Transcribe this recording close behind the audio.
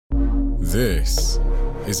This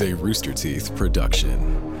is a Rooster Teeth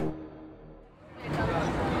production.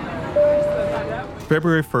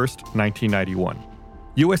 February 1st, 1991.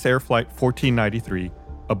 U.S. Air Flight 1493,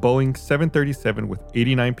 a Boeing 737 with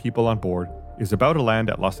 89 people on board, is about to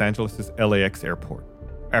land at Los Angeles' LAX airport.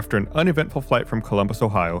 After an uneventful flight from Columbus,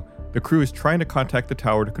 Ohio, the crew is trying to contact the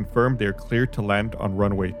tower to confirm they are cleared to land on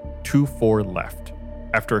runway 24 left.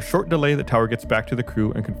 After a short delay, the tower gets back to the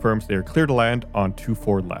crew and confirms they are clear to land on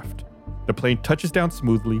 24 left. The plane touches down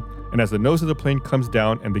smoothly, and as the nose of the plane comes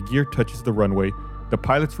down and the gear touches the runway, the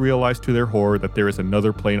pilots realize to their horror that there is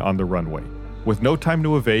another plane on the runway. With no time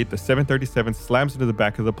to evade, the 737 slams into the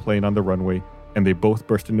back of the plane on the runway, and they both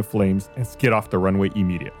burst into flames and skid off the runway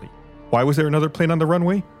immediately. Why was there another plane on the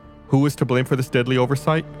runway? Who was to blame for this deadly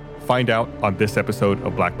oversight? Find out on this episode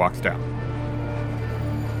of Black Box Down.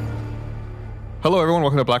 Hello, everyone.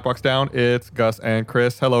 Welcome to Black Box Down. It's Gus and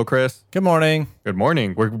Chris. Hello, Chris. Good morning. Good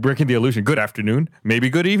morning. We're breaking the illusion. Good afternoon. Maybe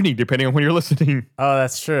good evening, depending on when you're listening. Oh,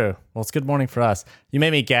 that's true. Well, it's good morning for us. You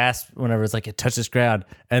made me gasp whenever it's like it touches ground,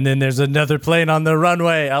 and then there's another plane on the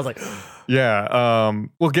runway. I was like, Yeah,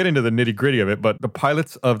 we'll get into the nitty gritty of it, but the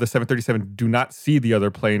pilots of the 737 do not see the other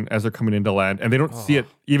plane as they're coming into land, and they don't see it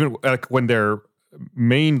even like when their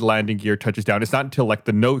main landing gear touches down. It's not until like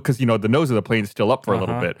the nose, because the nose of the plane is still up for a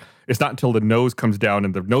little bit. It's not until the nose comes down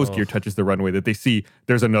and the nose gear touches the runway that they see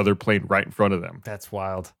there's another plane right in front of them. that's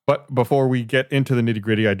wild. But before we get into the nitty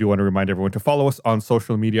gritty, I do want to remind everyone to follow us on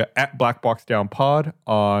social media at Black Box Down Pod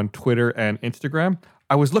on Twitter and Instagram.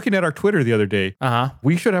 I was looking at our Twitter the other day.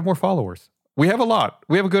 We should have more followers. We have a lot.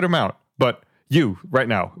 We have a good amount. But you, right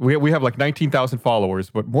now, we have like 19,000 followers,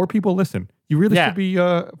 but more people listen. You really should be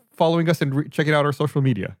following us and checking out our social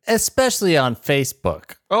media. Especially on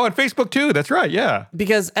Facebook. Oh, and Facebook too. That's right. Yeah.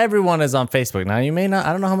 Because everyone is on Facebook. Now, you may not,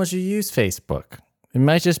 I don't know how much you use Facebook. It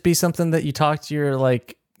might just be something that you talk to your,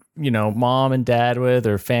 mom and dad with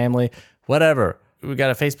or family, whatever. We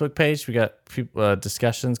got a Facebook page. We got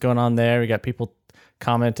discussions going on there. We got people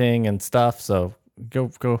commenting and stuff. So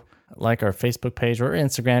go like our Facebook page or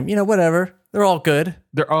Instagram, whatever. They're all good.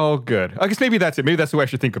 They're all good. I guess maybe that's it. Maybe that's the way I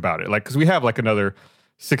should think about it. Like, because we have like another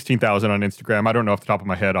 16,000 on Instagram. I don't know off the top of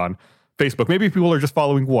my head on Facebook. Maybe people are just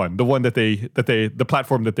following the one that the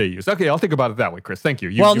platform that they use. Okay, I'll think about it that way, Chris. Thank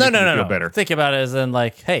you. No. Feel better. Think about it as in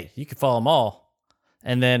like, hey, you can follow them all,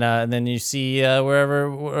 and then you see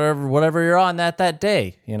whatever you're on that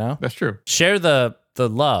day. That's true. Share the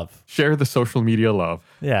love. Share the social media love.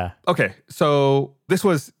 Yeah. Okay, so this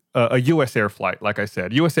was a U.S. Air flight, like I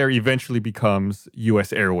said. U.S. Air eventually becomes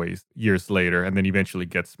U.S. Airways years later, and then eventually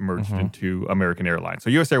gets merged into American Airlines. So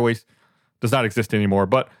U.S. Airways does not exist anymore,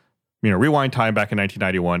 but, rewind time back in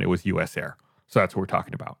 1991, it was U.S. Air. So that's what we're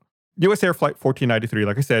talking about. U.S. Air Flight 1493,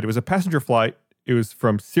 like I said, it was a passenger flight. It was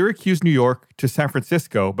from Syracuse, New York to San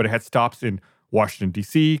Francisco, but it had stops in Washington,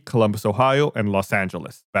 D.C., Columbus, Ohio, and Los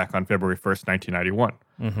Angeles back on February 1st,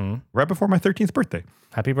 1991. Right before my 13th birthday.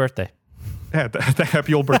 Happy birthday. Yeah, the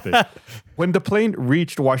happy old birthday. When the plane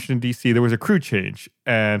reached Washington, D.C., there was a crew change.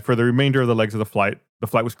 And for the remainder of the legs of the flight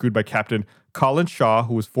was crewed by Captain Colin Shaw,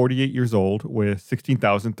 who was 48 years old with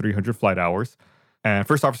 16,300 flight hours. And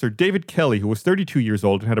First Officer David Kelly, who was 32 years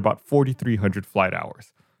old and had about 4,300 flight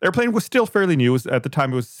hours. The airplane was still fairly new. At the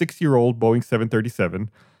time, it was a 6-year-old Boeing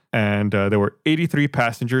 737. And there were 83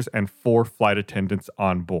 passengers and 4 flight attendants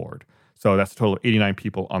on board. So that's a total of 89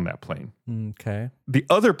 people on that plane. Okay. The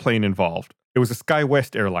other plane involved, it was a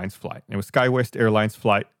SkyWest Airlines flight. It was SkyWest Airlines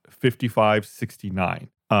Flight 5569.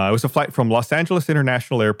 It was a flight from Los Angeles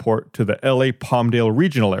International Airport to the LA Palmdale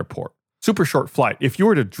Regional Airport. Super short flight. If you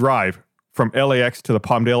were to drive from LAX to the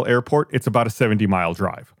Palmdale Airport, it's about a 70-mile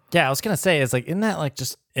drive. Yeah, I was going to say, isn't that like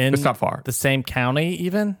just in it's not far. The same county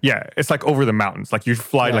even? Yeah, it's like over the mountains. Like you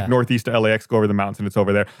fly like northeast to LAX, go over the mountains, and it's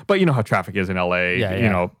over there. But you know how traffic is in LA.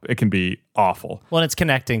 Yeah. It can be awful. Well, it's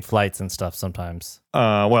connecting flights and stuff sometimes.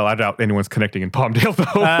 Well, I doubt anyone's connecting in Palmdale,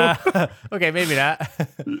 though. Okay, maybe not.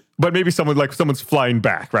 But maybe someone's flying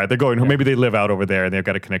back, right? They're going home. Maybe they live out over there, and they've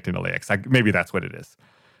got to connect in LAX. Maybe that's what it is.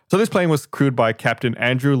 So this plane was crewed by Captain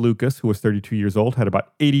Andrew Lucas, who was 32 years old, had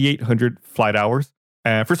about 8,800 flight hours.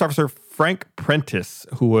 And First Officer Frank Prentice,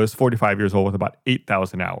 who was 45 years old with about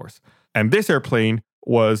 8,000 hours. And this airplane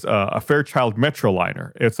was a Fairchild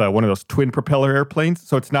Metroliner. It's one of those twin propeller airplanes.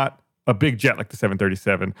 So it's not a big jet like the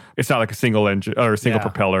 737. It's not like a single engine or a single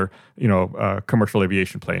propeller, commercial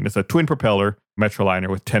aviation plane. It's a twin propeller Metroliner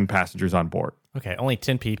with 10 passengers on board. Okay, only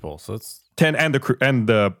 10 people. So it's 10 and the crew and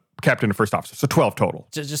the captain and first officer. So 12 total.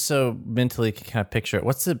 Just so mentally you can kind of picture it.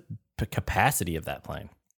 What's the capacity of that plane?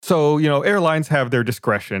 So, airlines have their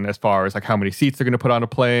discretion as far as like how many seats they're going to put on a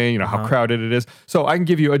plane, how crowded it is. So I can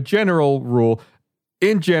give you a general rule.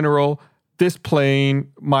 In general, this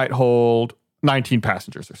plane might hold 19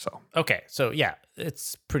 passengers or so. Okay, so yeah,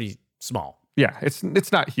 it's pretty small. Yeah,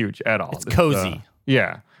 it's not huge at all. It's cozy.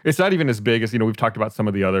 Yeah. It's not even as big as, we've talked about some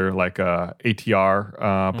of the other like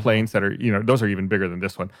ATR planes that are, those are even bigger than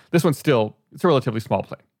this one. This one's still, it's a relatively small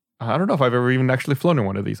plane. I don't know if I've ever even actually flown in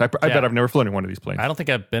one of these. I bet I've never flown in one of these planes. I don't think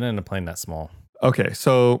I've been in a plane that small. Okay,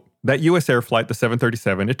 so that U.S. Air flight, the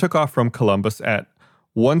 737, it took off from Columbus at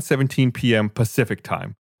 1:17 p.m. Pacific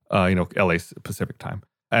time, LA's Pacific time.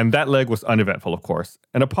 And that leg was uneventful, of course.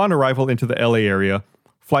 And upon arrival into the LA area,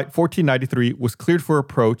 Flight 1493 was cleared for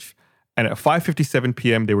approach, and at 5:57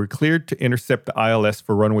 p.m., they were cleared to intercept the ILS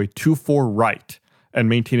for runway 24 right and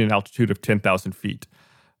maintain an altitude of 10,000 feet.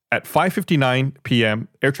 At 5:59 p.m.,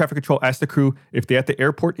 air traffic control asked the crew if they had the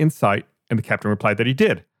airport in sight, and the captain replied that he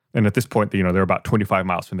did. And at this point, they're about 25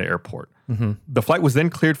 miles from the airport. Mm-hmm. The flight was then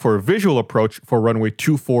cleared for a visual approach for runway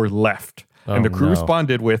 24 left. And the crew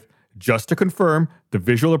responded with, "Just to confirm, the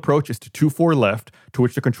visual approach is to 24 left," to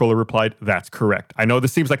which the controller replied, "That's correct." I know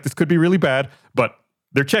this seems like this could be really bad, but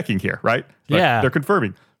they're checking here, right? Yeah. They're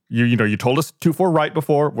confirming. You told us 24 right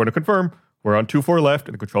before. We're going to confirm. We're on 24 left.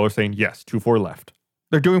 And the controller's saying, yes, 24 left.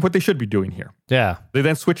 They're doing what they should be doing here. Yeah. They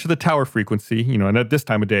then switch to the tower frequency, and at this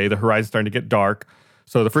time of day, the horizon's starting to get dark.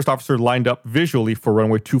 So the first officer lined up visually for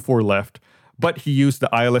runway 24 left, but he used the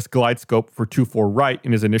ILS glide scope for 24 right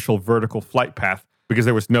in his initial vertical flight path because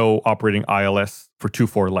there was no operating ILS for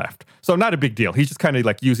 24 left. So not a big deal. He's just kind of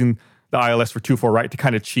like using the ILS for 24 right to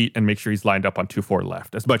kind of cheat and make sure he's lined up on 24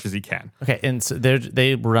 left as much as he can. Okay, and so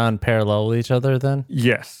they run parallel with each other then?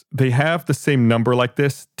 Yes. They have the same number like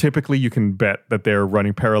this. Typically, you can bet that they're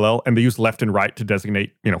running parallel, and they use left and right to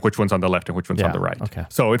designate, which one's on the left and which one's on the right. Okay.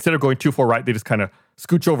 So instead of going 24 right, they just kind of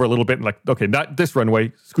scooch over a little bit and like, okay, not this runway,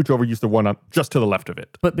 scooch over, use the one on just to the left of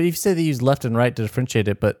it. But if you say they use left and right to differentiate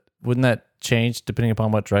it, but wouldn't that change depending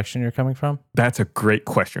upon what direction you're coming from? That's a great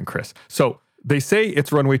question, Chris. So they say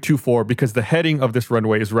it's runway 24 because the heading of this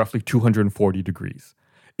runway is roughly 240 degrees.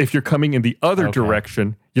 If you're coming in the other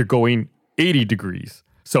direction, you're going 80 degrees.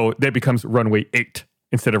 So that becomes runway 8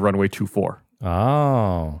 instead of runway 24.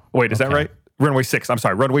 Oh. Wait, is that right? Runway 6. I'm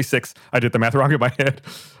sorry, runway 6. I did the math wrong in my head.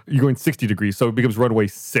 You're going 60 degrees. So it becomes runway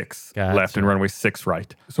 6 left and runway 6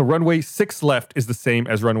 right. So runway 6 left is the same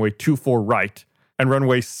as runway 24 right. And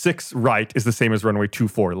runway 6 right is the same as runway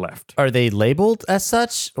 24 left. Are they labeled as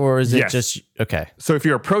such, or is it just okay? So if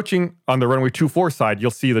you're approaching on the runway 24 side,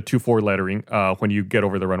 you'll see the 24 lettering when you get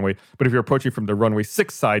over the runway. But if you're approaching from the runway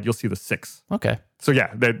 6 side, you'll see the 6. Okay. So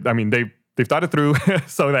yeah, they've thought it through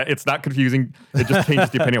so that it's not confusing. It just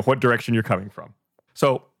changes depending on what direction you're coming from.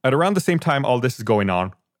 So at around the same time all this is going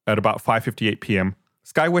on, at about 5:58 p.m.,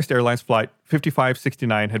 SkyWest Airlines flight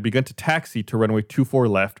 5569 had begun to taxi to runway 24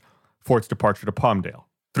 left for its departure to Palmdale.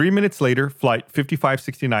 3 minutes later, flight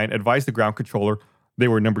 5569 advised the ground controller they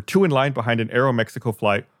were number 2 in line behind an Aeromexico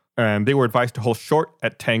flight, and they were advised to hold short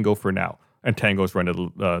at Tango for now. And Tango's run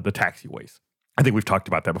the taxiways. I think we've talked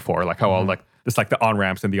about that before, like how all it's like the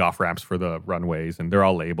on-ramps and the off-ramps for the runways, and they're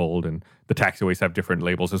all labeled, and the taxiways have different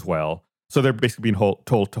labels as well. So they're basically being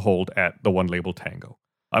told to hold at the one labeled Tango.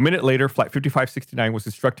 A minute later, flight 5569 was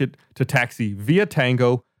instructed to taxi via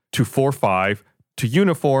Tango to 45, to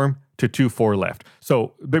uniform, to 24 left.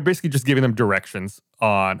 So they're basically just giving them directions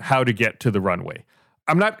on how to get to the runway.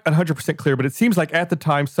 I'm not 100% clear, but it seems like at the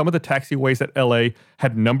time, some of the taxiways at LA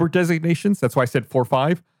had number designations. That's why I said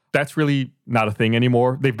 45. That's really not a thing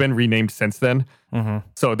anymore. They've been renamed since then. Mm-hmm.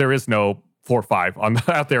 So there is no 45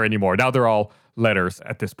 out there anymore. Now they're all letters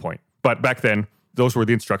at this point. But back then, those were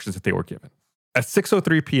the instructions that they were given. At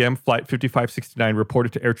 6:03 p.m., flight 5569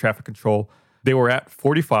 reported to air traffic control. They were at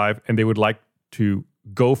 45 and they would like to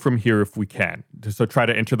go from here if we can. So try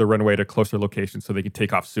to enter the runway at a closer location so they can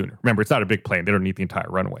take off sooner. Remember, it's not a big plane. They don't need the entire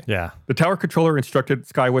runway. Yeah. The tower controller instructed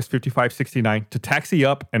SkyWest 5569 to taxi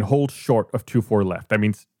up and hold short of 24 left. That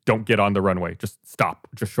means don't get on the runway. Just stop,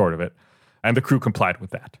 just short of it. And the crew complied with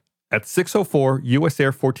that. At 6:04, US Air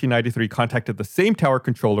 1493 contacted the same tower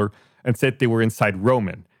controller and said they were inside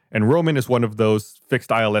Roman. And Roman is one of those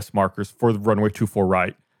fixed ILS markers for the runway 24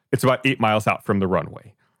 right. It's about 8 miles out from the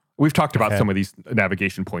runway. We've talked about some of these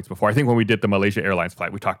navigation points before. I think when we did the Malaysia Airlines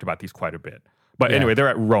flight, we talked about these quite a bit. But anyway, they're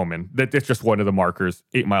at Roman. It's just one of the markers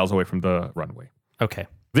 8 miles away from the runway. Okay.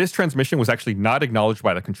 This transmission was actually not acknowledged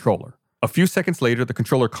by the controller. A few seconds later, the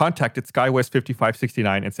controller contacted SkyWest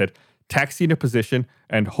 5569 and said, taxi into position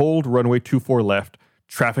and hold runway 24 left.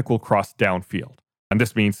 Traffic will cross downfield. And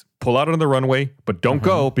this means pull out on the runway, but don't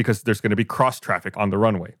go because there's going to be cross traffic on the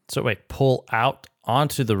runway. So wait, pull out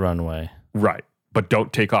onto the runway. Right. But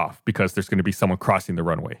don't take off because there's going to be someone crossing the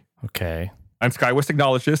runway. Okay. And SkyWest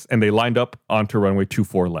acknowledged this, and they lined up onto runway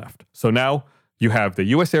 24 left. So now you have the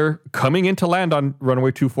US Air coming in to land on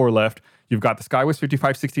runway 24 left. You've got the SkyWest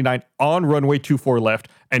 5569 on runway 24 left,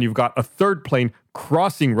 and you've got a third plane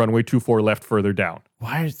crossing runway 24 left further down.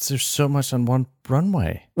 Why is there so much on one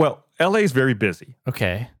runway? Well, LA is very busy.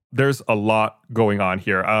 Okay. There's a lot going on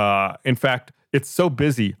here. In fact, it's so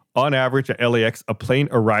busy, on average at LAX, a plane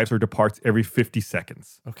arrives or departs every 50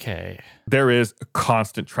 seconds. Okay. There is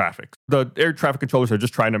constant traffic. The air traffic controllers are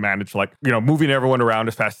just trying to manage, moving everyone around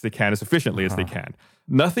as fast as they can, as efficiently as they can.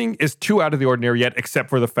 Nothing is too out of the ordinary yet, except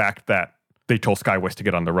for the fact that they told SkyWest to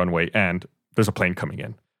get on the runway and there's a plane coming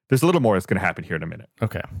in. There's a little more that's going to happen here in a minute.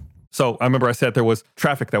 Okay. So I remember I said there was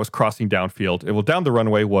traffic that was crossing downfield. Well, down the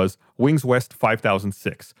runway was Wings West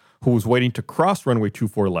 5006, who was waiting to cross runway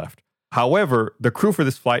 24 left. However, the crew for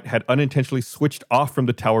this flight had unintentionally switched off from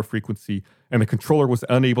the tower frequency, and the controller was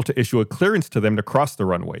unable to issue a clearance to them to cross the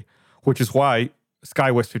runway, which is why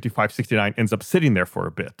SkyWest 5569 ends up sitting there for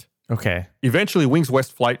a bit. Okay. Eventually, Wings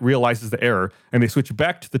West flight realizes the error, and they switch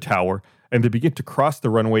back to the tower, and they begin to cross the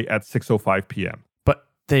runway at 6:05 p.m. But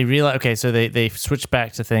they realize, okay, so they switch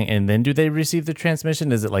back to thing, and then do they receive the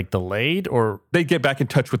transmission? Is it like delayed or? They get back in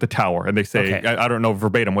touch with the tower, and they say, Okay. I don't know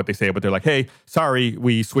verbatim what they say, but they're like, hey, sorry,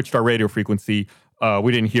 we switched our radio frequency.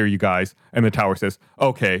 We didn't hear you guys. And the tower says,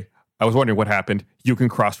 okay, I was wondering what happened. You can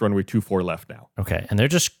cross runway 24 left now. Okay. And they're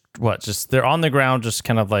just, they're on the ground, just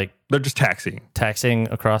kind of like They're just taxiing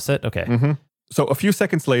across it? Okay. Mm-hmm. So a few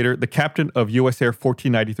seconds later, the captain of US Air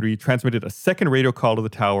 1493 transmitted a second radio call to the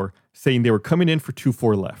tower saying they were coming in for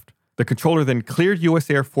 24 left. The controller then cleared US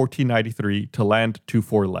Air 1493 to land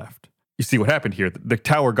 24 left. You see what happened here. The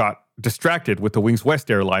tower got distracted with the Wings West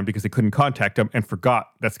airline because they couldn't contact them and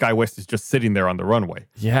forgot that SkyWest is just sitting there on the runway.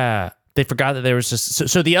 Yeah. They forgot that there was just...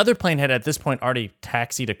 So the other plane had at this point already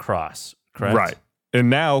taxied across, correct? Right. And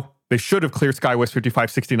now they should have cleared SkyWest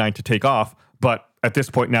 5569 to take off, but at this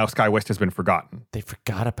point now SkyWest has been forgotten. They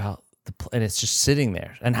forgot about the and it's just sitting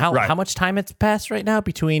there. And how much time it's passed right now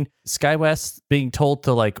between SkyWest being told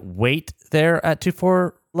to wait there at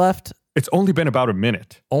 24 left? It's only been about a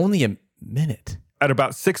minute. Only a minute. At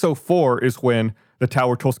about 6:04 is when the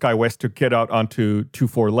tower told SkyWest to get out onto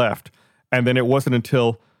 24 left. And then it wasn't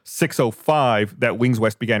until 6:05 that Wings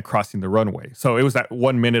West began crossing the runway. So it was that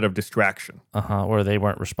 1 minute of distraction. Where they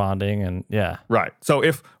weren't responding and yeah. Right. So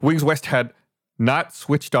if Wings West had not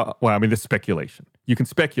switched off, well, I mean, this is speculation. You can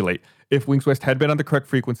speculate. If Wings West had been on the correct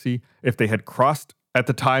frequency, if they had crossed at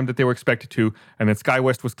the time that they were expected to, and then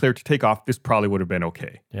SkyWest was cleared to take off, this probably would have been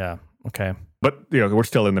okay. Yeah. Okay. But, we're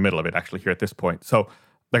still in the middle of it actually here at this point. So,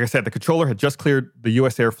 like I said, the controller had just cleared the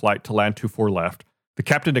US Air flight to land 24 left. The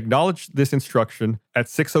captain acknowledged this instruction at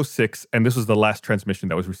 6:06, and this was the last transmission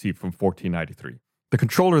that was received from 1493. The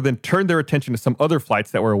controller then turned their attention to some other flights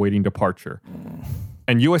that were awaiting departure.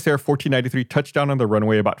 And US Air 1493 touched down on the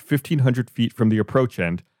runway about 1,500 feet from the approach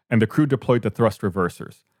end, and the crew deployed the thrust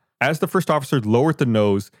reversers. As the first officer lowered the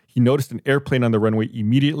nose, he noticed an airplane on the runway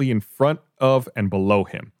immediately in front of and below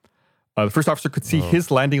him. The first officer could see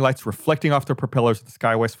his landing lights reflecting off the propellers of the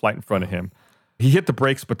SkyWest flight in front of him. He hit the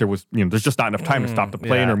brakes, but there was, there's just not enough time to stop the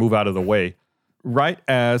plane or move out of the way. Right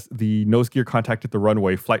as the nose gear contacted the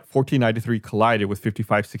runway, Flight 1493 collided with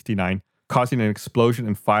 5569, causing an explosion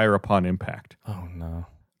and fire upon impact. Oh, no.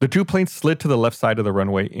 The two planes slid to the left side of the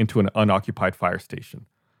runway into an unoccupied fire station.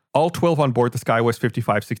 All 12 on board the SkyWest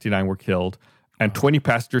 5569 were killed, and 20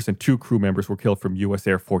 passengers and 2 crew members were killed from US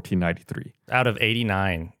Air 1493. Out of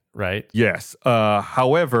 89, right? Yes.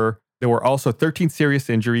 However, there were also 13 serious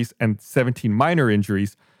injuries and 17 minor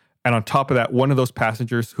injuries. And on top of that, one of those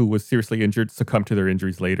passengers who was seriously injured succumbed to their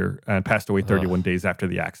injuries later and passed away 31 days after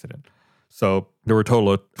the accident. So there were a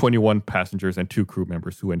total of 21 passengers and 2 crew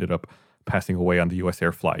members who ended up passing away on the US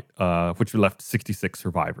Air flight, which left 66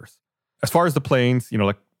 survivors. As far as the planes,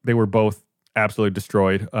 they were both absolutely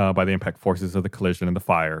destroyed by the impact forces of the collision and the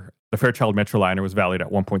fire. The Fairchild Metroliner was valued at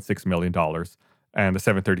 $1.6 million, and the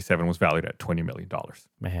 737 was valued at $20 million.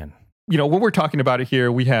 Man. When we're talking about it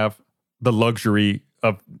here, we have the luxury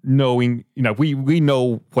of knowing, we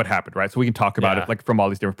know what happened, right? So we can talk about it from all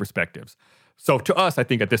these different perspectives. So to us, I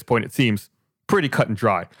think at this point, it seems pretty cut and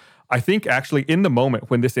dry. I think actually in the moment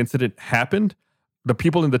when this incident happened, the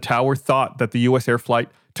people in the tower thought that the US Air flight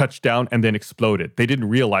touched down and then exploded. They didn't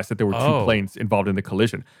realize that there were 2 planes involved in the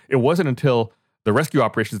collision. It wasn't until the rescue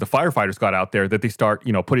operations, the firefighters got out there that they start,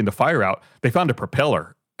 putting the fire out. They found a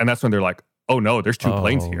propeller. And that's when they're like, oh no, there's 2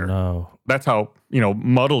 planes here. No. That's how,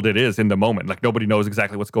 muddled it is in the moment. Like nobody knows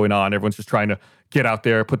exactly what's going on. Everyone's just trying to get out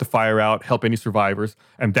there, put the fire out, help any survivors.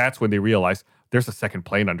 And that's when they realize there's a second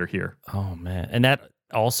plane under here. Oh man. And that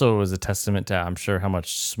also was a testament to, I'm sure, how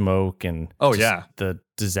much smoke and the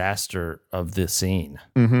disaster of the scene.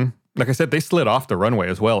 Mm-hmm. Like I said, they slid off the runway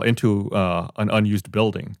as well into an unused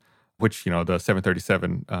building, which, the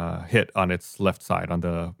 737 hit on its left side, on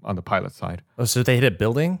the pilot side. Oh, so they hit a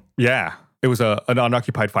building? Yeah. It was an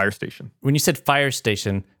unoccupied fire station. When you said fire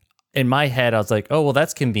station, in my head, I was like, oh, well,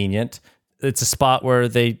 that's convenient. It's a spot where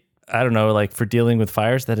they, I don't know, like for dealing with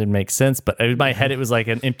fires, that didn't make sense. But in my head, it was like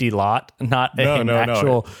an empty lot, not an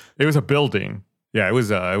actual... It was a building. Yeah, it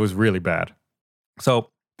was really bad. So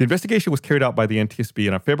the investigation was carried out by the NTSB,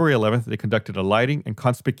 and on February 11th, they conducted a lighting and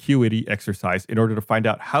conspicuity exercise in order to find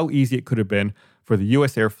out how easy it could have been for the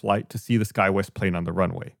U.S. Air flight to see the SkyWest plane on the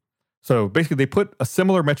runway. So basically, they put a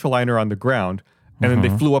similar Metroliner on the ground, and then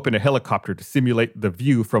they flew up in a helicopter to simulate the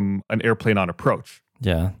view from an airplane on approach.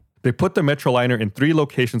 Yeah. They put the Metroliner in 3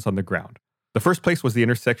 locations on the ground. The first place was the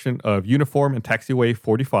intersection of Uniform and Taxiway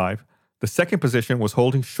 45. The second position was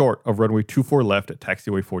holding short of runway 24 left at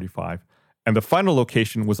Taxiway 45. And the final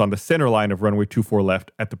location was on the center line of runway 24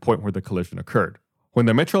 left at the point where the collision occurred. When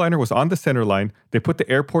the Metroliner was on the center line, they put the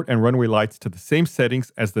airport and runway lights to the same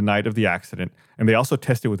settings as the night of the accident, and they also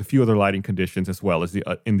tested with a few other lighting conditions as well as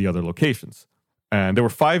in the other locations. And there were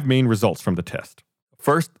 5 main results from the test.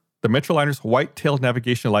 First, the Metroliner's white-tailed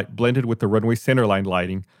navigation light blended with the runway centerline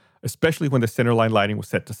lighting, especially when the centerline lighting was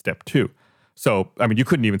set to step 2. So, you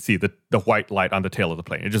couldn't even see the white light on the tail of the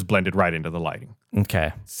plane. It just blended right into the lighting.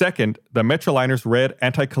 Okay. Second, the Metroliner's red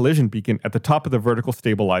anti-collision beacon at the top of the vertical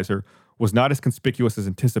stabilizer was not as conspicuous as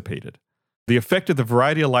anticipated. The effect of the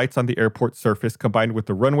variety of lights on the airport surface combined with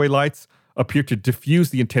the runway lights appeared to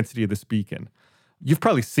diffuse the intensity of this beacon. You've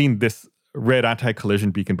probably seen this red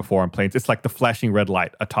anti-collision beacon before on planes. It's like the flashing red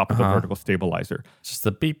light atop of the vertical stabilizer. Just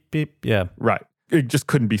the beep, beep, yeah. Right. It just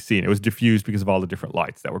couldn't be seen. It was diffused because of all the different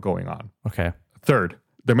lights that were going on. Okay. Third,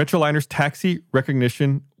 the Metroliner's taxi,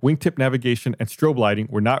 recognition, wingtip navigation, and strobe lighting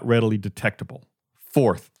were not readily detectable.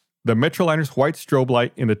 Fourth, the Metroliner's white strobe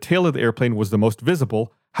light in the tail of the airplane was the most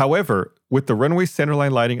visible. However, with the runway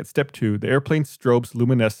centerline lighting at step 2, the airplane's strobe's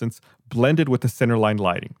luminescence blended with the centerline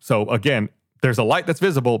lighting. So again, there's a light that's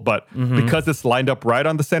visible, but because it's lined up right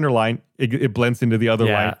on the center line, it blends into the other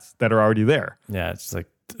lights that are already there. Yeah, it's like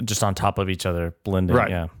just on top of each other, blending. Right.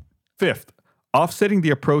 Yeah. Fifth, offsetting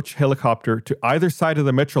the approach helicopter to either side of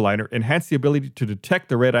the Metroliner enhanced the ability to detect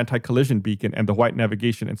the red anti-collision beacon and the white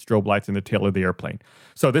navigation and strobe lights in the tail of the airplane.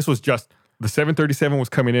 So this was just, the 737 was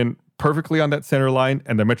coming in perfectly on that center line,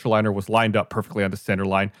 and the Metroliner was lined up perfectly on the center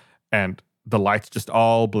line, and the lights just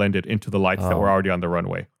all blended into the lights that were already on the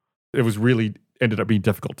runway. It was really ended up being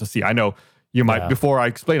difficult to see. I know you might, before I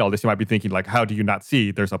explain all this, you might be thinking like, how do you not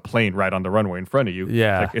see there's a plane right on the runway in front of you?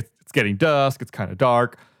 Yeah. It's getting dusk, it's kind of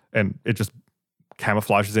dark, and it just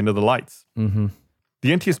camouflages into the lights. Mm-hmm.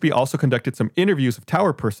 The NTSB also conducted some interviews of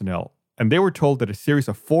tower personnel, and they were told that a series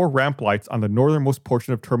of 4 ramp lights on the northernmost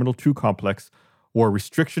portion of Terminal 2 complex were a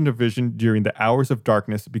restriction of vision during the hours of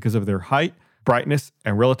darkness because of their height, brightness,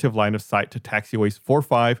 and relative line of sight to taxiways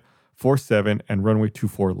 45, 47, and runway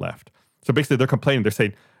 24 left. So basically they're complaining, they're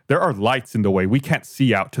saying, there are lights in the way. We can't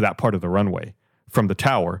see out to that part of the runway from the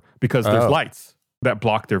tower because there's lights that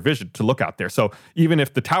block their vision to look out there. So even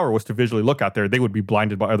if the tower was to visually look out there, they would be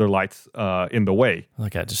blinded by other lights in the way.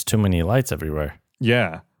 Look at just too many lights everywhere.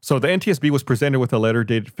 Yeah. So the NTSB was presented with a letter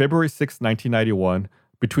dated February 6, 1991,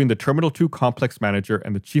 between the Terminal 2 complex manager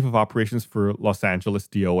and the chief of operations for Los Angeles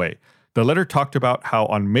DOA. The letter talked about how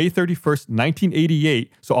on May 31st,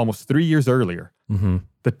 1988, so almost 3 years earlier,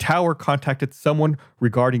 the tower contacted someone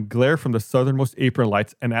regarding glare from the southernmost apron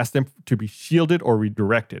lights and asked them to be shielded or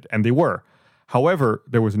redirected, and they were. However,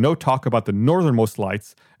 there was no talk about the northernmost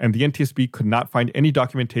lights, and the NTSB could not find any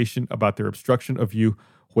documentation about their obstruction of view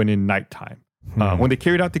when in nighttime. When they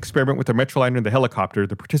carried out the experiment with the Metroliner and the helicopter,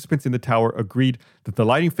 the participants in the tower agreed that the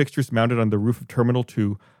lighting fixtures mounted on the roof of Terminal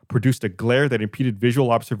 2 produced a glare that impeded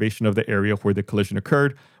visual observation of the area where the collision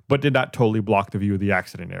occurred, but did not totally block the view of the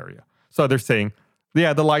accident area. So they're saying,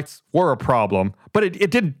 yeah, the lights were a problem, but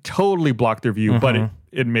it didn't totally block their view, but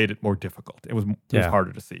it made it more difficult. It was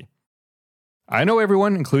harder to see. I know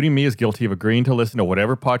everyone, including me, is guilty of agreeing to listen to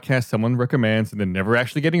whatever podcast someone recommends and then never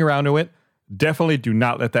actually getting around to it. Definitely do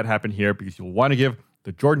not let that happen here because you'll want to give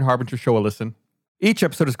the Jordan Harbinger Show a listen. Each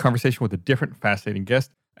episode is a conversation with a different fascinating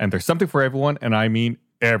guest, and there's something for everyone, and I mean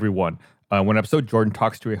everyone. One episode, Jordan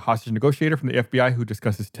talks to a hostage negotiator from the FBI who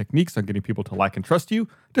discusses techniques on getting people to like and trust you.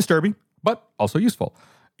 Disturbing, but also useful.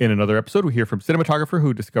 In another episode, we hear from a cinematographer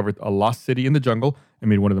who discovered a lost city in the jungle and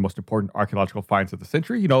made one of the most important archaeological finds of the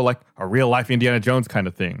century, like a real-life Indiana Jones kind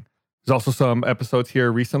of thing. There's also some episodes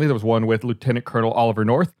here recently. There was one with Lieutenant Colonel Oliver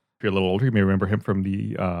North, If you're a little older, you may remember him from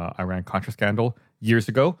the Iran-Contra scandal years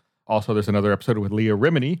ago. Also, there's another episode with Leah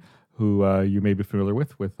Remini, who you may be familiar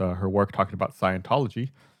with her work talking about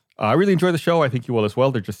Scientology. I really enjoy the show. I think you will as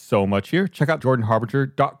well. There's just so much here. Check out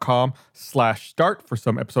jordanharbinger.com/start for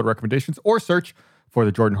some episode recommendations, or search for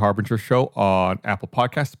The Jordan Harbinger Show on Apple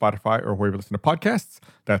Podcasts, Spotify, or wherever you listen to podcasts.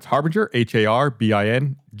 That's Harbinger,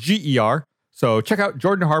 Harbinger. So check out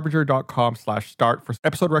jordanharbinger.com/start for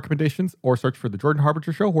episode recommendations, or search for The Jordan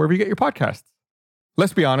Harbinger Show wherever you get your podcasts.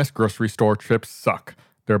 Let's be honest, grocery store trips suck.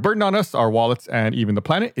 They're a burden on us, our wallets, and even the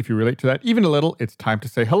planet. If you relate to that even a little, it's time to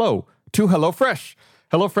say hello to HelloFresh.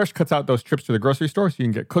 HelloFresh cuts out those trips to the grocery store so you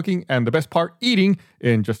can get cooking and, the best part, eating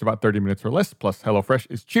in just about 30 minutes or less. Plus, HelloFresh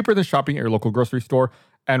is cheaper than shopping at your local grocery store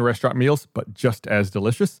and restaurant meals, but just as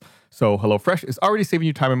delicious. So HelloFresh is already saving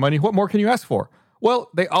you time and money. What more can you ask for?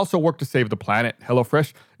 Well, they also work to save the planet.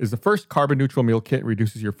 HelloFresh is the first carbon-neutral meal kit,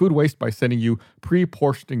 reduces your food waste by sending you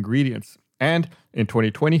pre-portioned ingredients. And in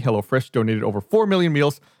 2020, HelloFresh donated over 4 million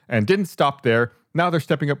meals and didn't stop there. Now they're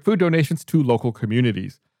stepping up food donations to local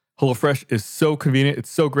communities. HelloFresh is so convenient.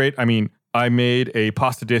 It's so great. I mean, I made a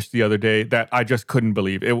pasta dish the other day that I just couldn't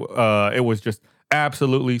believe. It was just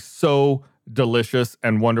absolutely so delicious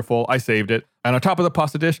and wonderful. I saved it. And on top of the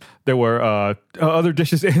pasta dish, there were other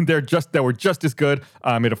dishes in there that were just as good.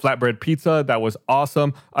 I made a flatbread pizza that was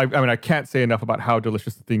awesome. I mean, I can't say enough about how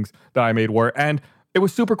delicious the things that I made were. And it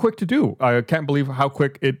was super quick to do. I can't believe how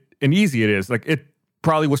quick and easy it is. Like, it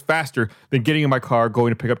probably was faster than getting in my car,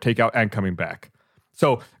 going to pick up takeout, and coming back.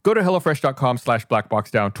 So go to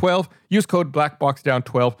HelloFresh.com/BlackBoxDown12. Use code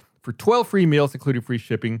BlackBoxDown12 for 12 free meals, including free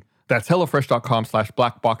shipping. That's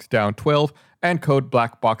HelloFresh.com/BlackBoxDown12 and code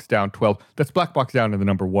BlackBoxDown12. That's BlackBoxDown and the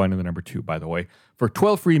number 1 and the number 2, by the way, for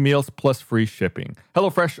 12 free meals plus free shipping.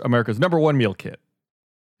 HelloFresh, America's #1 meal kit.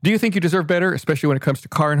 Do you think you deserve better, especially when it comes to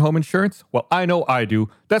car and home insurance? Well, I know I do.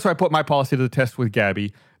 That's why I put my policy to the test with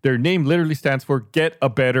Gabi. Their name literally stands for Get a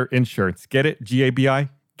Better Insurance. Get it? Gabi?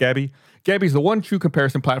 Gabi? Gabi is the one true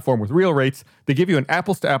comparison platform with real rates. They give you an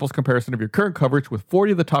apples-to-apples comparison of your current coverage with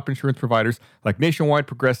 40 of the top insurance providers like Nationwide,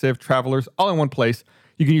 Progressive, Travelers, all in one place.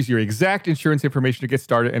 You can use your exact insurance information to get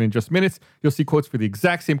started, and in just minutes, you'll see quotes for the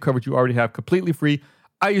exact same coverage you already have completely free.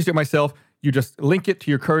 I used it myself. You just link it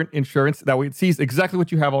to your current insurance. That way it sees exactly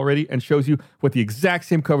what you have already and shows you what the exact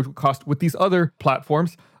same coverage would cost with these other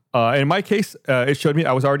platforms. In my case, it showed me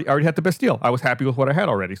I already had the best deal. I was happy with what I had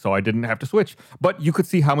already, so I didn't have to switch. But you could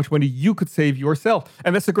see how much money you could save yourself.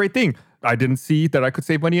 And that's a great thing. I didn't see that I could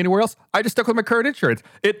save money anywhere else. I just stuck with my current insurance.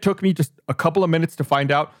 It took me just a couple of minutes to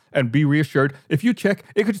find out and be reassured. If you check,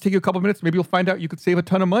 it could just take you a couple of minutes. Maybe you'll find out you could save a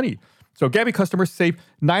ton of money. So Gabi customers save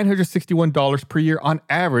 $961 per year on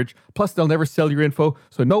average. Plus, they'll never sell your info,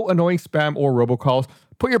 so no annoying spam or robocalls.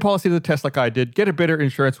 Put your policy to the test like I did. Get a better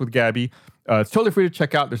insurance with Gabi. It's totally free to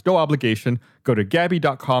check out. There's no obligation. Go to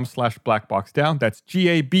Gabi.com/BlackBoxDown. That's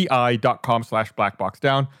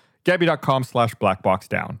GABI.com/BlackBoxDown.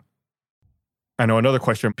 Gabi.com/BlackBoxDown. I know another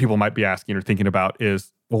question people might be asking or thinking about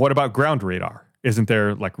is, well, what about ground radar? Isn't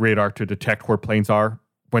there like radar to detect where planes are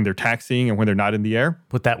when they're taxiing and when they're not in the air?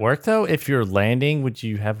 Would that work though? If you're landing, would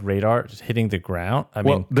you have radar just hitting the ground? I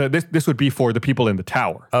mean, this would be for the people in the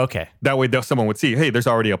tower. Okay. That way someone would see, hey, there's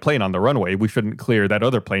already a plane on the runway. We shouldn't clear that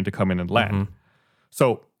other plane to come in and land. Mm-hmm.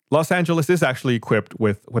 So Los Angeles is actually equipped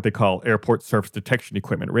with what they call Airport Surface Detection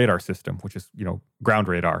Equipment radar system, which is, ground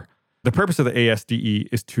radar. The purpose of the ASDE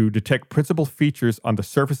is to detect principal features on the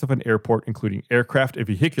surface of an airport, including aircraft and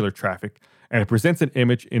vehicular traffic, and it presents an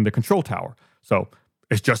image in the control tower. So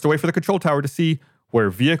it's just a way for the control tower to see where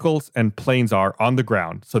vehicles and planes are on the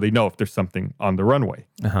ground, so they know if there's something on the runway.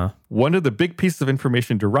 Uh-huh. One of the big pieces of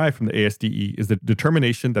information derived from the ASDE is the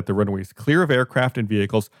determination that the runway is clear of aircraft and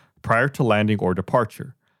vehicles prior to landing or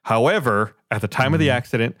departure. However, at the time of the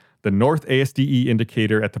accident, the North ASDE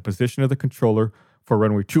indicator at the position of the controller for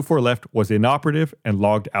runway 24 left was inoperative and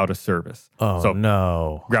logged out of service. Oh,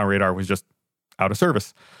 no. Ground radar was just out of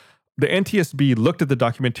service. The NTSB looked at the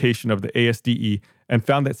documentation of the ASDE and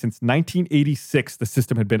found that since 1986, the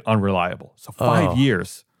system had been unreliable. So 5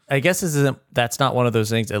 years. I guess that's not one of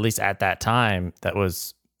those things, at least at that time, that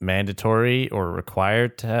was mandatory or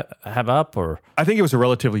required to have up, or? I think it was a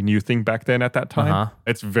relatively new thing back then at that time. Uh-huh.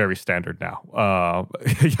 It's very standard now.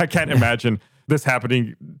 I can't imagine this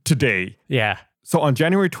happening today. Yeah. So on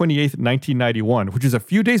January 28th, 1991, which is a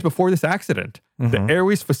few days before this accident, the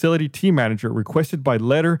Airways facility team manager requested by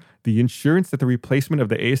letter the insurance that the replacement of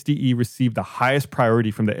the ASDE received the highest priority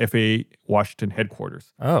from the FAA Washington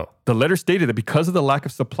headquarters. Oh. The letter stated that because of the lack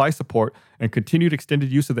of supply support and continued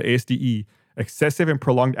extended use of the ASDE, Excessive and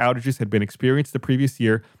prolonged outages had been experienced the previous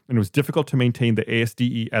year, and it was difficult to maintain the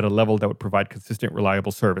ASDE at a level that would provide consistent,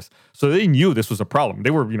 reliable service. So they knew this was a problem.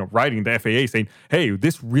 They were, writing the FAA saying, hey,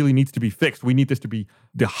 this really needs to be fixed. We need this to be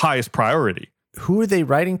the highest priority. Who are they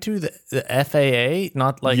writing to? The FAA,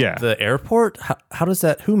 not like the airport? How does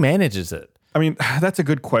that, who manages it? I mean, that's a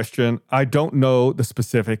good question. I don't know the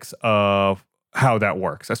specifics of how that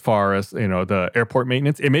works as far as, the airport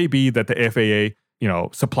maintenance. It may be that the FAA,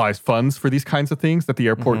 supplies funds for these kinds of things that the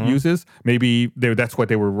airport uses. Maybe that's what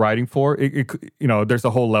they were writing for. There's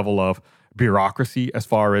a whole level of bureaucracy as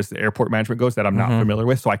far as the airport management goes that I'm not familiar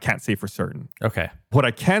with, so I can't say for certain. Okay. What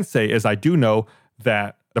I can say is I do know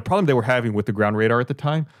that the problem they were having with the ground radar at the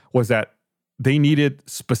time was that they needed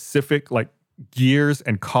specific, gears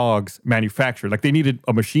and cogs manufactured. Like they needed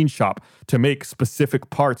a machine shop to make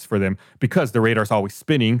specific parts for them because the radar's always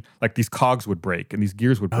spinning. Like these cogs would break and these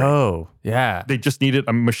gears would break. Oh, yeah. They just needed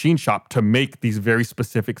a machine shop to make these very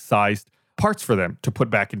specific sized parts for them to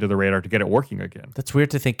put back into the radar to get it working again. That's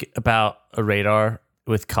weird to think about a radar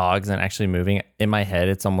with cogs and actually moving. In my head,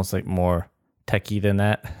 it's almost like more techie than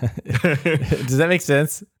that. Does that make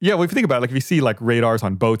sense? Yeah, well, if you think about it, if you see radars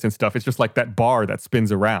on boats and stuff, it's just like that bar that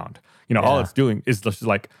spins around. All it's doing is just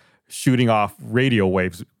shooting off radio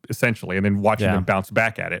waves essentially, and then watching them bounce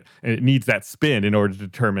back at it. And it needs that spin in order to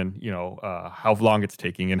determine, how long it's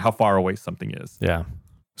taking and how far away something is. Yeah.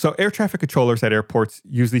 So air traffic controllers at airports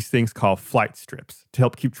use these things called flight strips to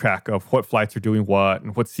help keep track of what flights are doing what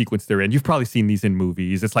and what sequence they're in. You've probably seen these in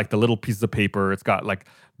movies. It's like the little pieces of paper. It's got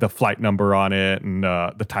the flight number on it and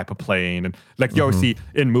the type of plane. And you always see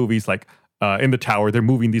in movies, in the tower, they're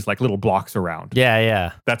moving these little blocks around.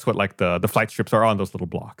 Yeah. That's what the flight strips are on those little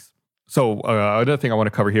blocks. So another thing I want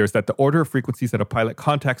to cover here is that the order of frequencies that a pilot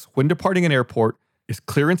contacts when departing an airport is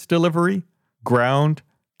clearance delivery, ground,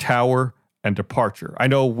 tower, and departure. I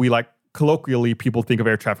know colloquially people think of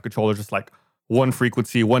air traffic controllers just one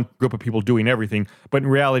frequency, one group of people doing everything. But in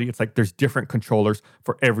reality, it's there's different controllers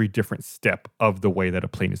for every different step of the way that a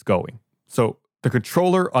plane is going. So the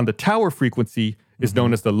controller on the tower frequency is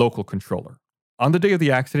known as the local controller. On the day of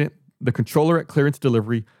the accident, the controller at clearance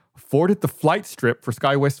delivery forwarded the flight strip for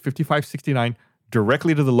SkyWest 5569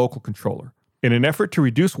 directly to the local controller. In an effort to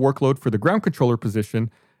reduce workload for the ground controller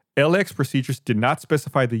position, LAX procedures did not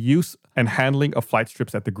specify the use and handling of flight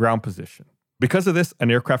strips at the ground position. Because of this,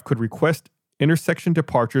 an aircraft could request intersection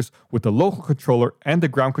departures with the local controller, and the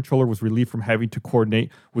ground controller was relieved from having to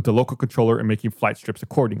coordinate with the local controller and making flight strips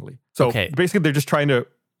accordingly. So basically, they're just trying to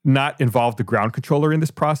not involve the ground controller in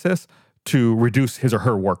this process to reduce his or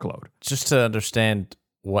her workload. Just to understand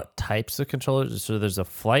what types of controllers. So there's a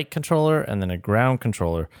flight controller and then a ground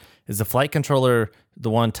controller. Is the flight controller the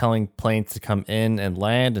one telling planes to come in and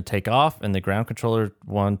land and take off, and the ground controller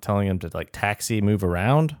one telling them to taxi, move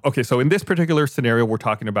around? Okay, so in this particular scenario we're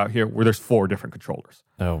talking about here, where there's 4 different controllers.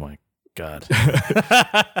 Oh my God.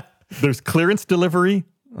 There's clearance delivery,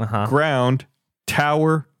 ground,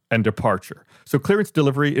 tower, and departure. So clearance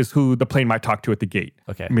delivery is who the plane might talk to at the gate.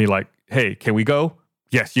 Okay. I mean, hey, can we go?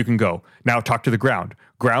 Yes, you can go. Now talk to the ground.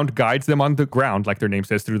 Ground guides them on the ground, like their name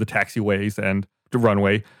says, through the taxiways and the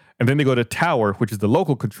runway. And then they go to tower, which is the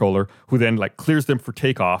local controller, who then clears them for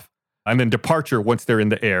takeoff. And then departure once they're in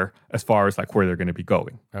the air, as far as where they're going to be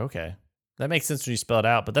going. Okay. That makes sense when you spell it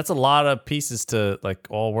out, but that's a lot of pieces to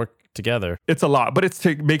all work together. It's a lot, but it's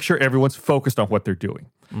to make sure everyone's focused on what they're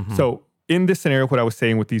doing. Mm-hmm. So in this scenario, what I was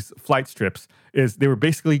saying with these flight strips is they were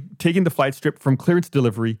basically taking the flight strip from clearance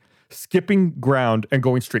delivery, skipping ground, and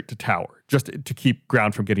going straight to tower, just to keep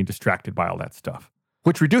ground from getting distracted by all that stuff,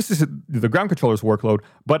 which reduces the ground controller's workload,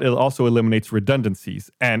 but it also eliminates redundancies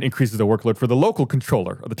and increases the workload for the local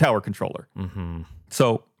controller, or the tower controller. Mm-hmm.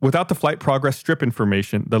 So without the flight progress strip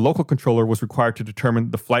information, the local controller was required to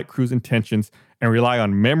determine the flight crew's intentions and rely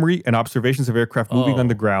on memory and observations of aircraft moving on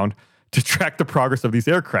the ground to track the progress of these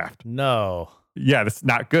aircraft. No. Yeah, that's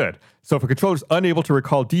not good. So if a controller is unable to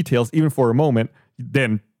recall details, even for a moment,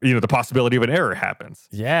 then the possibility of an error happens.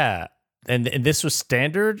 Yeah. And this was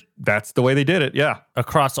standard? That's the way they did it, yeah.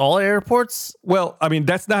 Across all airports? Well, I mean,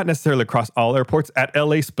 that's not necessarily across all airports. At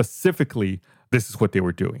LA specifically, this is what they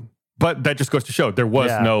were doing. But that just goes to show there was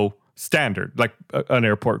no standard. An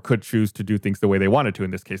airport could choose to do things the way they wanted to.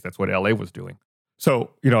 In this case, that's what LA was doing.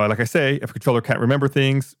 So, like I say, if a controller can't remember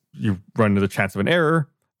things, you run into the chance of an error.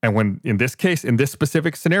 And when, in this case, in this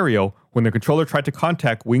specific scenario, when the controller tried to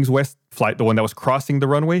contact Wings West flight, the one that was crossing the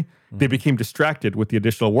runway, they became distracted with the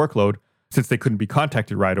additional workload since they couldn't be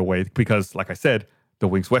contacted right away because, like I said, the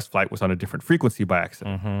Wings West flight was on a different frequency by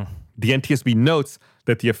accident. Mm-hmm. The NTSB notes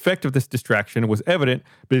that the effect of this distraction was evident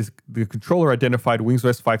because the controller identified Wings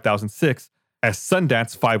West 5006 as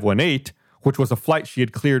Sundance 518, which was a flight she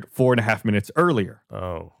had cleared 4.5 minutes earlier.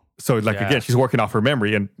 Oh. So again, she's working off her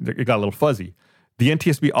memory and it got a little fuzzy. The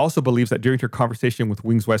NTSB also believes that during her conversation with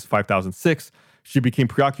Wings West 5006, she became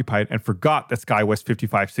preoccupied and forgot that SkyWest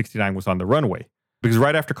 5569 was on the runway. Because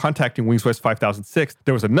right after contacting Wings West 5006,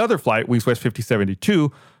 there was another flight, Wings West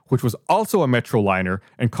 5072, which was also a Metroliner,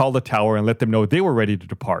 and called the tower and let them know they were ready to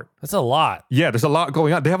depart. That's a lot. Yeah, there's a lot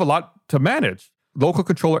going on. They have a lot to manage. The local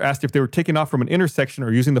controller asked if they were taking off from an intersection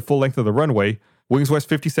or using the full length of the runway. Wings West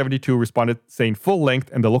 5072 responded saying full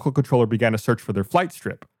length, and the local controller began a search for their flight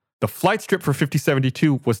strip. The flight strip for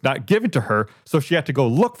 5072 was not given to her, so she had to go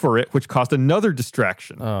look for it, which caused another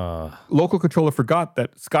distraction. Local controller forgot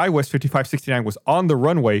that SkyWest 5569 was on the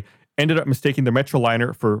runway, ended up mistaking the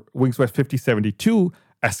Metroliner for Wings West 5072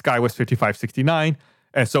 as SkyWest 5569.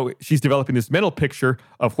 And so she's developing this mental picture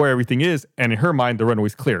of where everything is, and in her mind, the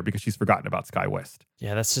runway's clear because she's forgotten about SkyWest.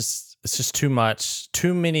 Yeah, it's just too much.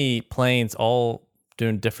 Too many planes all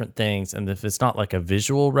doing different things, and if it's not like a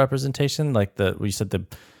visual representation, like you said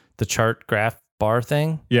the chart graph bar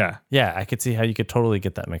thing. Yeah, I could see how you could totally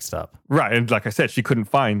get that mixed up. Right, and like I said, she couldn't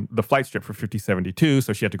find the flight strip for 5072,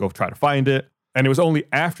 so she had to go try to find it. And it was only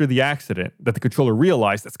after the accident that the controller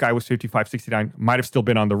realized that SkyWest 5569 might have still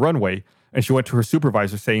been on the runway, and she went to her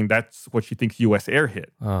supervisor saying that's what she thinks U.S. Air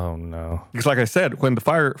hit. Oh, no. Because like I said, when the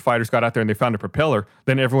firefighters got out there and they found a propeller,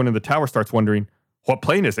 then everyone in the tower starts wondering, what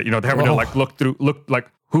plane is it? They're having to look like,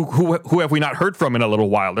 who have we not heard from in a little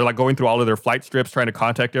while? They're like going through all of their flight strips, trying to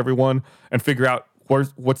contact everyone and figure out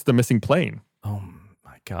what's the missing plane. Oh,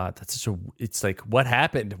 my God. It's like, what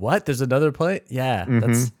happened? What? There's another plane? Yeah,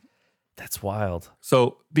 That's wild.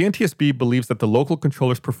 So the NTSB believes that the local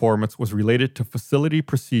controller's performance was related to facility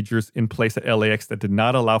procedures in place at LAX that did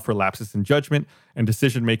not allow for lapses in judgment and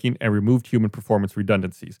decision-making and removed human performance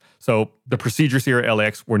redundancies. So the procedures here at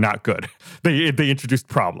LAX were not good. They introduced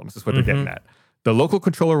problems, is what they're getting at. The local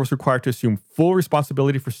controller was required to assume full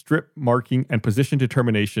responsibility for strip marking and position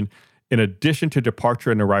determination in addition to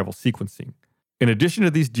departure and arrival sequencing. In addition to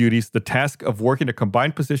these duties, the task of working a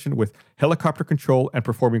combined position with helicopter control and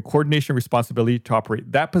performing coordination responsibility to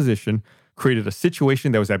operate that position created a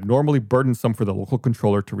situation that was abnormally burdensome for the local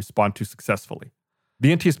controller to respond to successfully.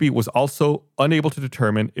 The NTSB was also unable to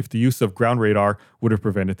determine if the use of ground radar would have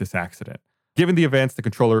prevented this accident. Given the events, the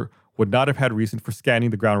controller would not have had reason for scanning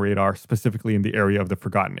the ground radar specifically in the area of the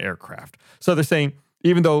forgotten aircraft. So they're saying,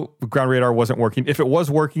 even though the ground radar wasn't working, if it was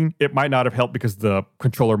working, it might not have helped because the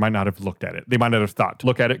controller might not have looked at it. They might not have thought to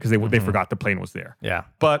look at it because they forgot the plane was there. Yeah.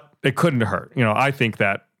 But it couldn't have hurt. I think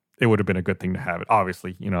that it would have been a good thing to have it.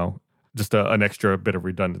 Obviously, just an extra bit of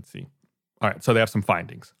redundancy. All right, so they have some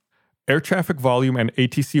findings. Air traffic volume and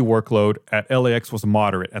ATC workload at LAX was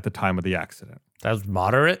moderate at the time of the accident. That was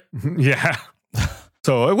moderate? Yeah.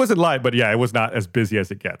 So it wasn't light, but yeah, it was not as busy as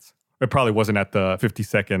it gets. It probably wasn't at the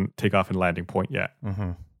 50-second takeoff and landing point yet.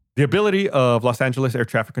 The ability of Los Angeles Air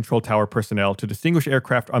Traffic Control Tower personnel to distinguish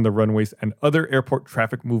aircraft on the runways and other airport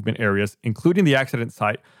traffic movement areas, including the accident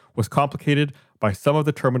site, was complicated by some of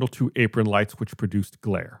the Terminal 2 apron lights, which produced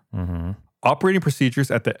glare. Operating procedures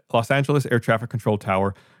at the Los Angeles Air Traffic Control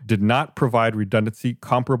Tower did not provide redundancy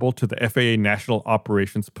comparable to the FAA National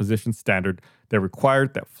Operations Position Standard that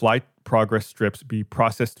required that flight progress strips be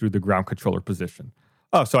processed through the ground controller position.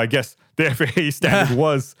 Oh, so I guess the FAA standard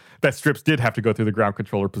was that strips did have to go through the ground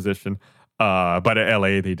controller position, but at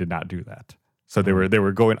LA they did not do that. So they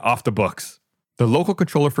were going off the books. The local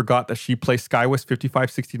controller forgot that she placed SkyWest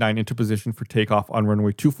 5569 into position for takeoff on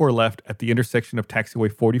runway 24 left at the intersection of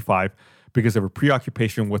taxiway 45 because of her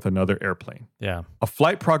preoccupation with another airplane. Yeah. A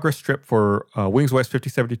flight progress strip for Wings West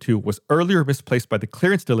 5072 was earlier misplaced by the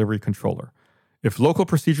clearance delivery controller. If local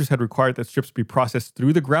procedures had required that strips be processed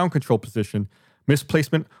through the ground control position,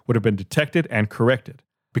 misplacement would have been detected and corrected.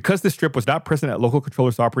 Because this strip was not present at local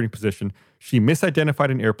controller's operating position, she misidentified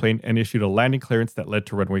an airplane and issued a landing clearance that led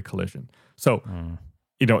to runway collision. So,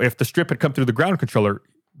 if the strip had come through the ground controller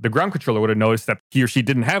would have noticed that he or she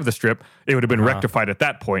didn't have the strip. It would have been rectified at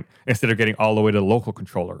that point instead of getting all the way to the local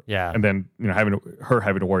controller. Yeah. And then, having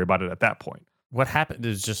to worry about it at that point. What happened? It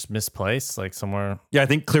was just misplaced, like somewhere? Yeah, I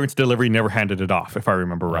think clearance delivery never handed it off, if I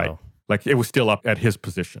remember right. Like it was still up at his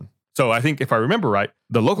position. So I think if I remember right,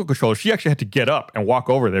 the local controller, she actually had to get up and walk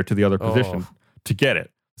over there to the other position to get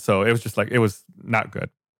it. So it was just it was not good.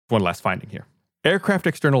 One last finding here. Aircraft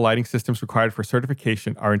external lighting systems required for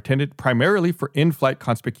certification are intended primarily for in-flight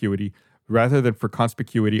conspicuity rather than for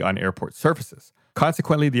conspicuity on airport surfaces.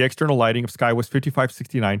 Consequently, the external lighting of SkyWest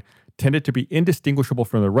 5569 tended to be indistinguishable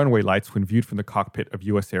from the runway lights when viewed from the cockpit of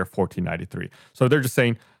US Air 1493. So they're just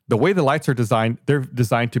saying the way the lights are designed, they're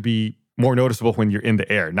designed to be more noticeable when you're in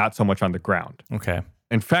the air, not so much on the ground. Okay.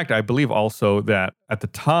 In fact, I believe also that at the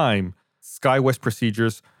time, SkyWest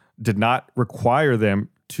procedures did not require them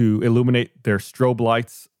to illuminate their strobe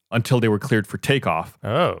lights until they were cleared for takeoff.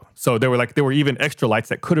 Oh. So there were even extra lights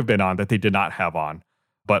that could have been on that they did not have on.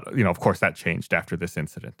 But, of course, that changed after this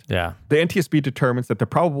incident. Yeah. The NTSB determines that the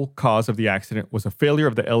probable cause of the accident was a failure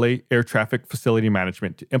of the LA Air Traffic Facility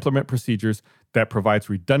Management to implement procedures that provides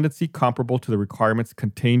redundancy comparable to the requirements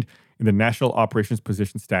contained in the National Operations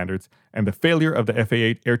Position Standards, and the failure of the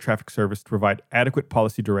FAA Air Traffic Service to provide adequate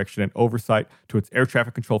policy direction and oversight to its air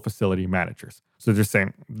traffic control facility managers. So they're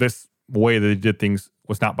saying this way that they did things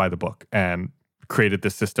was not by the book and created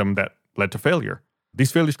this system that led to failure.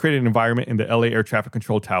 These failures created an environment in the LA Air Traffic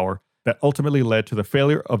Control Tower that ultimately led to the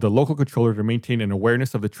failure of the local controller to maintain an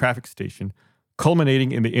awareness of the traffic station,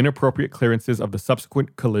 culminating in the inappropriate clearances of the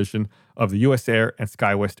subsequent collision of the US Air and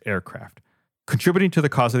SkyWest aircraft. Contributing to the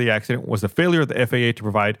cause of the accident was the failure of the FAA to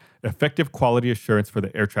provide effective quality assurance for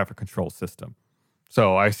the air traffic control system.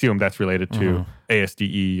 So I assume that's related to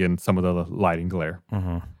ASDE and some of the lighting glare.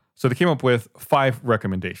 So they came up with 5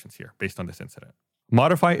 recommendations here based on this incident.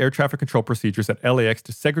 Modify air traffic control procedures at LAX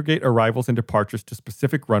to segregate arrivals and departures to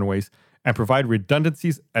specific runways and provide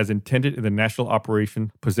redundancies as intended in the National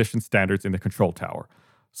Operation Position Standards in the control tower.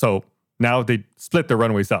 So now they split the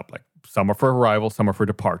runways up, like some are for arrival, some are for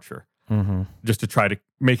departure, just to try to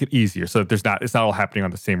make it easier so that it's not all happening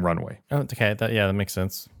on the same runway. Oh, okay. That makes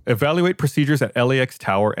sense. Evaluate procedures at LAX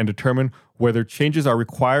Tower and determine whether changes are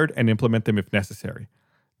required and implement them if necessary.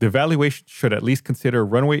 The evaluation should at least consider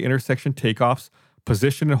runway intersection takeoffs,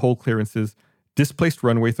 position and hold clearances, displaced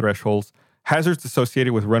runway thresholds, hazards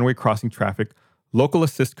associated with runway crossing traffic, local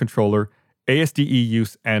assist controller, ASDE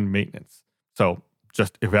use, and maintenance. So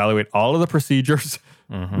just evaluate all of the procedures,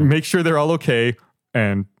 make sure they're all okay,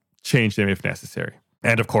 and change them if necessary.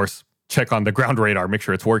 And of course, check on the ground radar, make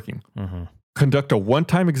sure it's working. Conduct a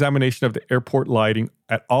one-time examination of the airport lighting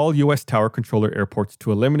at all U.S. tower controller airports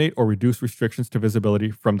to eliminate or reduce restrictions to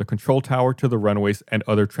visibility from the control tower to the runways and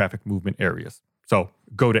other traffic movement areas. So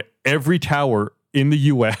go to every tower in the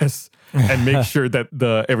U.S. and make sure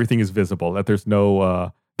that everything is visible, that there's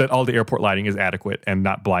no that all the airport lighting is adequate and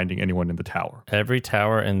not blinding anyone in the tower. Every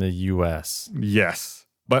tower in the U.S. Yes.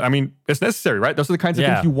 But I mean, it's necessary, right? Those are the kinds of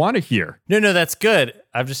things you want to hear. No, that's good.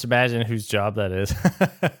 I'm just imagining whose job that is.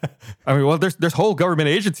 I mean, well, there's whole government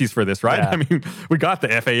agencies for this, right? Yeah. I mean, we got the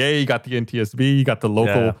FAA, you got the NTSB, you got the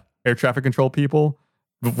local air traffic control people.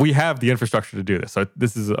 We have the infrastructure to do this. So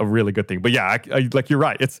this is a really good thing. But yeah, I like you're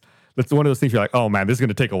right. That's one of those things you're like, oh man, this is going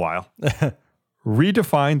to take a while.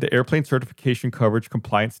 Redefine the airplane certification coverage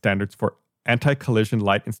compliance standards for anti-collision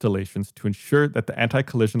light installations to ensure that the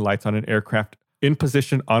anti-collision lights on an aircraft in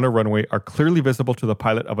position on a runway are clearly visible to the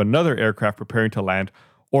pilot of another aircraft preparing to land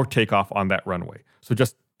or take off on that runway. So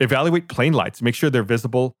just evaluate plane lights. Make sure they're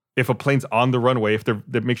visible. If a plane's on the runway,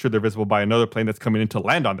 they make sure they're visible by another plane that's coming in to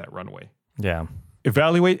land on that runway. Yeah.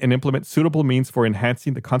 Evaluate and implement suitable means for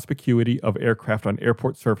enhancing the conspicuity of aircraft on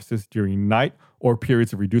airport surfaces during night or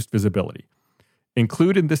periods of reduced visibility.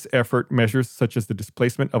 Include in this effort measures such as the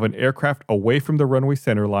displacement of an aircraft away from the runway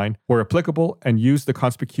center line where applicable, and use the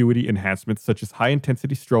conspicuity enhancements such as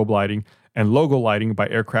high-intensity strobe lighting and logo lighting by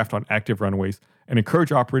aircraft on active runways, and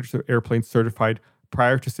encourage operators of airplanes certified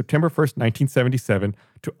prior to September 1st, 1977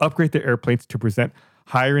 to upgrade their airplanes to present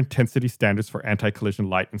higher intensity standards for anti-collision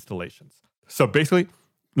light installations. So basically,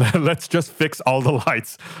 let's just fix all the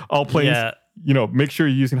lights. All planes, make sure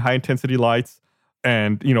you're using high-intensity lights.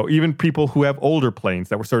 And, even people who have older planes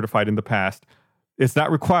that were certified in the past, it's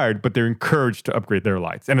not required, but they're encouraged to upgrade their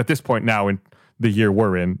lights. And at this point now, in the year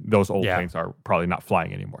we're in, those old planes are probably not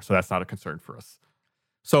flying anymore. So that's not a concern for us.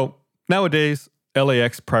 So nowadays,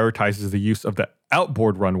 LAX prioritizes the use of the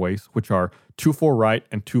outboard runways, which are 24 right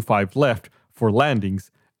and 25 left for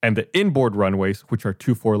landings, and the inboard runways, which are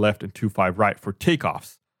 24 left and 25 right for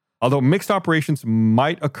takeoffs. Although mixed operations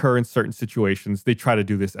might occur in certain situations, they try to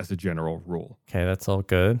do this as a general rule. Okay, that's all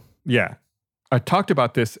good. Yeah. I talked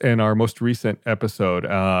about this in our most recent episode,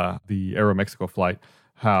 the Aeromexico flight,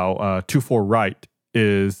 how 24 right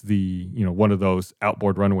is the, one of those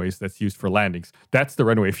outboard runways that's used for landings. That's the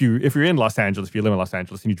runway. If you're in Los Angeles, if you live in Los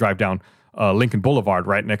Angeles and you drive down Lincoln Boulevard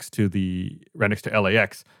right next to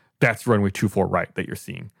LAX, that's runway 24 right that you're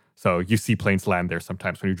seeing. So you see planes land there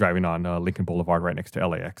sometimes when you're driving on Lincoln Boulevard right next to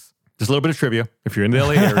LAX. Just a little bit of trivia. If you're in the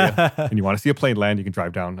LA area and you want to see a plane land, you can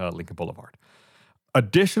drive down Lincoln Boulevard.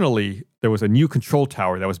 Additionally, there was a new control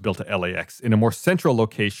tower that was built at LAX in a more central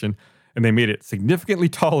location, and they made it significantly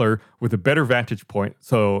taller with a better vantage point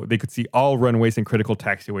so they could see all runways and critical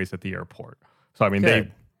taxiways at the airport. So, I mean,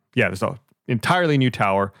 there's an entirely new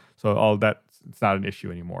tower, so all that, it's not an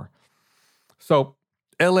issue anymore. So,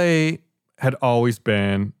 LA had always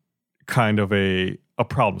been kind of a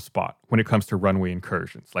problem spot when it comes to runway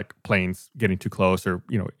incursions, like planes getting too close or,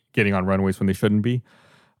 getting on runways when they shouldn't be.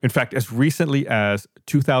 In fact, as recently as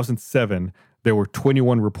 2007, there were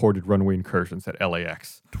 21 reported runway incursions at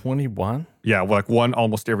LAX. 21? Yeah, like one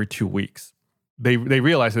almost every 2 weeks. They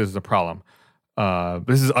realized this is a problem.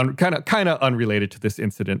 This is kind of unrelated to this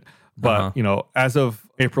incident, but as of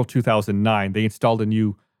April 2009, they installed a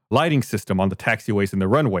new lighting system on the taxiways and the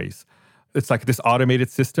runways. It's like this automated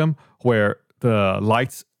system where the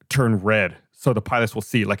lights turn red, so the pilots will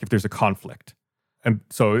see like if there's a conflict. And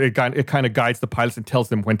so it kind of guides the pilots and tells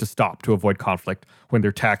them when to stop to avoid conflict when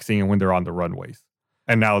they're taxiing and when they're on the runways.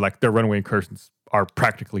 And now like their runway incursions are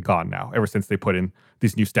practically gone now, ever since they put in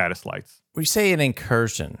these new status lights. When you say an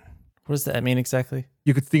incursion, what does that mean exactly?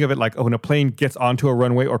 You could think of it like when a plane gets onto a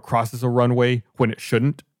runway or crosses a runway when it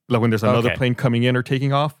shouldn't, like when there's another plane coming in or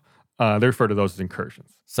taking off. They refer to those as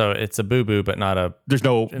incursions. So it's a boo-boo, but not a... There's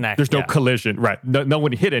no collision, right? No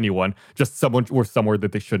one hit anyone, just someone were somewhere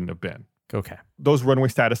that they shouldn't have been. Okay. Those runway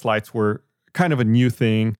status lights were kind of a new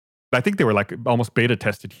thing. I think they were like almost beta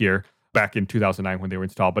tested here back in 2009 when they were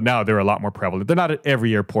installed, but now they're a lot more prevalent. They're not at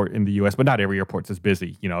every airport in the US, but not every airport's as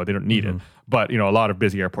busy. They don't need it. But, a lot of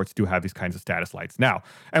busy airports do have these kinds of status lights now.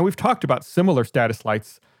 And we've talked about similar status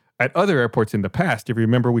lights at other airports in the past. If you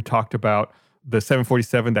remember, we talked about the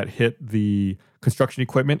 747 that hit the construction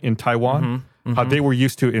equipment in Taiwan, how they were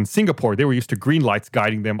used to, in Singapore, they were used to green lights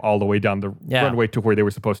guiding them all the way down the runway to where they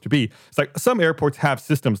were supposed to be. It's like some airports have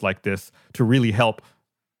systems like this to really help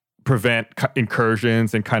prevent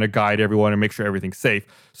incursions and kind of guide everyone and make sure everything's safe.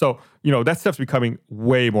 So, that stuff's becoming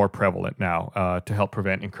way more prevalent now to help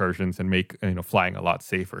prevent incursions and make, flying a lot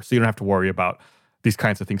safer. So you don't have to worry about these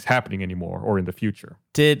kinds of things happening anymore or in the future.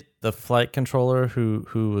 Did the flight controller who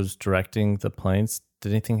was directing the planes,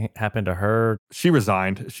 did anything happen to her? She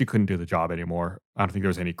resigned. She couldn't do the job anymore. I don't think there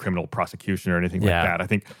was any criminal prosecution or anything like that. I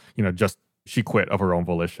think, just she quit of her own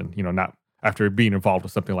volition, not after being involved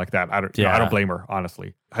with something like that. I don't blame her,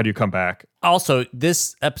 honestly. How do you come back? Also,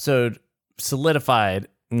 this episode solidified,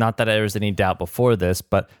 not that there was any doubt before this,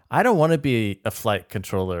 but I don't want to be a flight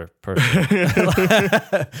controller person.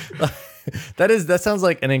 That sounds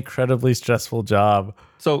like an incredibly stressful job.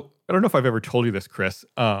 So I don't know if I've ever told you this, Chris.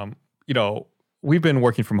 We've been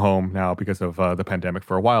working from home now because of the pandemic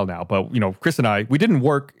for a while now. But, Chris and I, we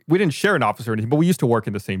didn't share an office or anything, but we used to work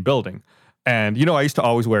in the same building. And, I used to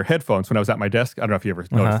always wear headphones when I was at my desk. I don't know if you ever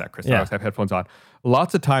noticed that, Chris. I always have headphones on.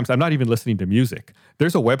 Lots of times, I'm not even listening to music.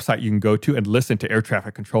 There's a website you can go to and listen to air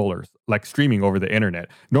traffic controllers, like streaming over the internet.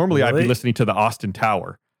 Normally, I'd be listening to the Austin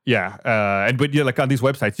Tower. Yeah. But like on these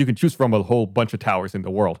websites, you can choose from a whole bunch of towers in the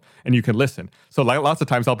world and you can listen. So like lots of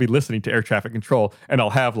times I'll be listening to air traffic control and I'll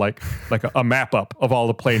have like a map up of all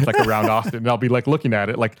the planes like around Austin. And I'll be like looking at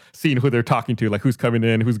it, like seeing who they're talking to, like who's coming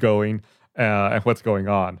in, who's going, and what's going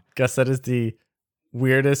on. Gus, that is the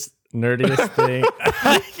weirdest, nerdiest thing.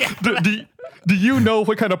 Do you know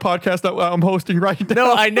what kind of podcast that I'm hosting right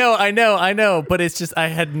now? No, I know. But it's just, I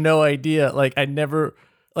had no idea. Like I never...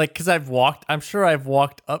 because I'm sure I've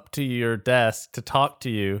walked up to your desk to talk to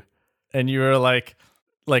you and you were like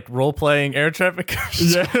role-playing air traffic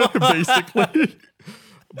control. Yeah, basically.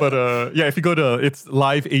 But if you go to, it's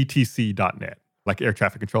liveatc.net, like air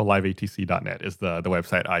traffic control, liveatc.net is the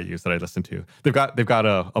website I use that I listen to. They've got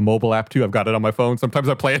a mobile app too. I've got it on my phone. Sometimes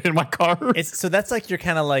I play it in my car. So that's like your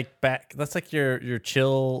kind of like that's like your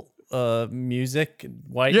chill music,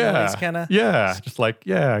 white noise kind of. Yeah, just like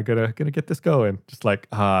gonna get this going. Just like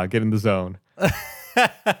get in the zone.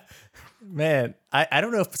 Man, I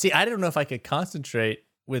don't know if I could concentrate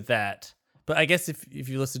with that. But I guess if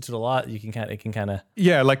you listen to it a lot, it can kind of.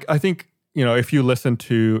 Yeah, like I think if you listen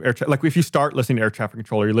to if you start listening to air traffic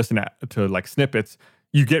controller, you listen to like snippets.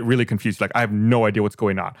 You get really confused. Like, I have no idea what's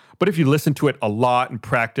going on. But if you listen to it a lot and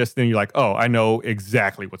practice, then you're like, oh, I know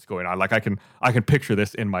exactly what's going on. Like, I can picture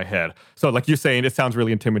this in my head. So, like you're saying, it sounds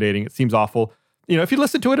really intimidating. It seems awful. If you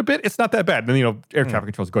listen to it a bit, it's not that bad. Then, air traffic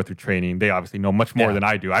controllers go through training. They obviously know much more than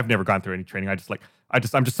I do. I've never gone through any training. I'm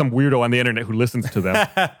just some weirdo on the internet who listens to them.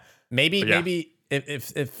 Maybe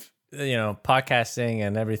if podcasting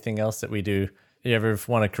and everything else that we do, you ever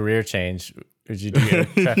want a career change, would you do air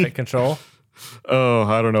traffic control? Oh,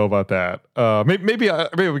 I don't know about that. Maybe I'll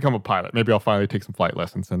become a pilot. Maybe I'll finally take some flight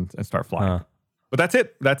lessons and start flying. But that's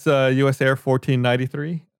it. That's US Air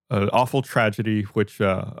 1493. An awful tragedy, which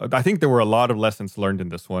I think there were a lot of lessons learned in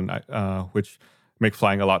this one, which make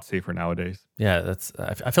flying a lot safer nowadays. Yeah,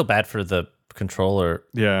 I feel bad for the controller.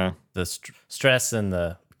 Yeah. The stress and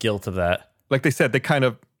the guilt of that. Like they said, they kind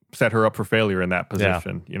of set her up for failure in that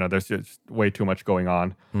position. You know, there's just way too much going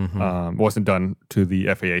on. Wasn't done to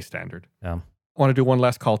the FAA standard. Yeah. I want to do one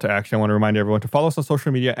last call to action. I want to remind everyone to follow us on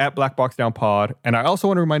social media at Black Box Down Pod. And I also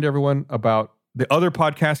want to remind everyone about the other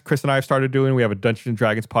podcast Chris and I have started doing. We have a Dungeons and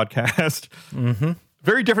Dragons podcast.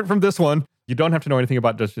 Very different from this one. You don't have to know anything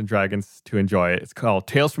about Dungeons and Dragons to enjoy it. It's called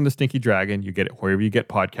Tales from the Stinky Dragon. You get it wherever you get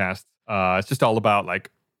podcasts. It's just all about like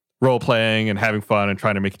role playing and having fun and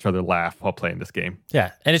trying to make each other laugh while playing this game.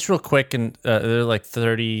 Yeah. And it's real quick, and they're like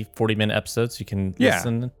 30, 40-minute episodes. You can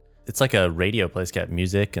listen. It's like a radio place. It's got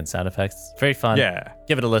music and sound effects. Very fun. Yeah.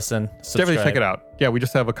 Give it a listen. Subscribe. Definitely check it out. Yeah, we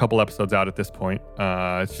just have a couple episodes out at this point.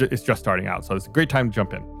 It's just starting out, so it's a great time to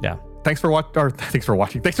jump in. Yeah. Thanks for watching.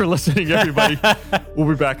 Thanks for listening, everybody. We'll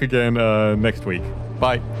be back again next week.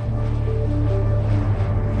 Bye.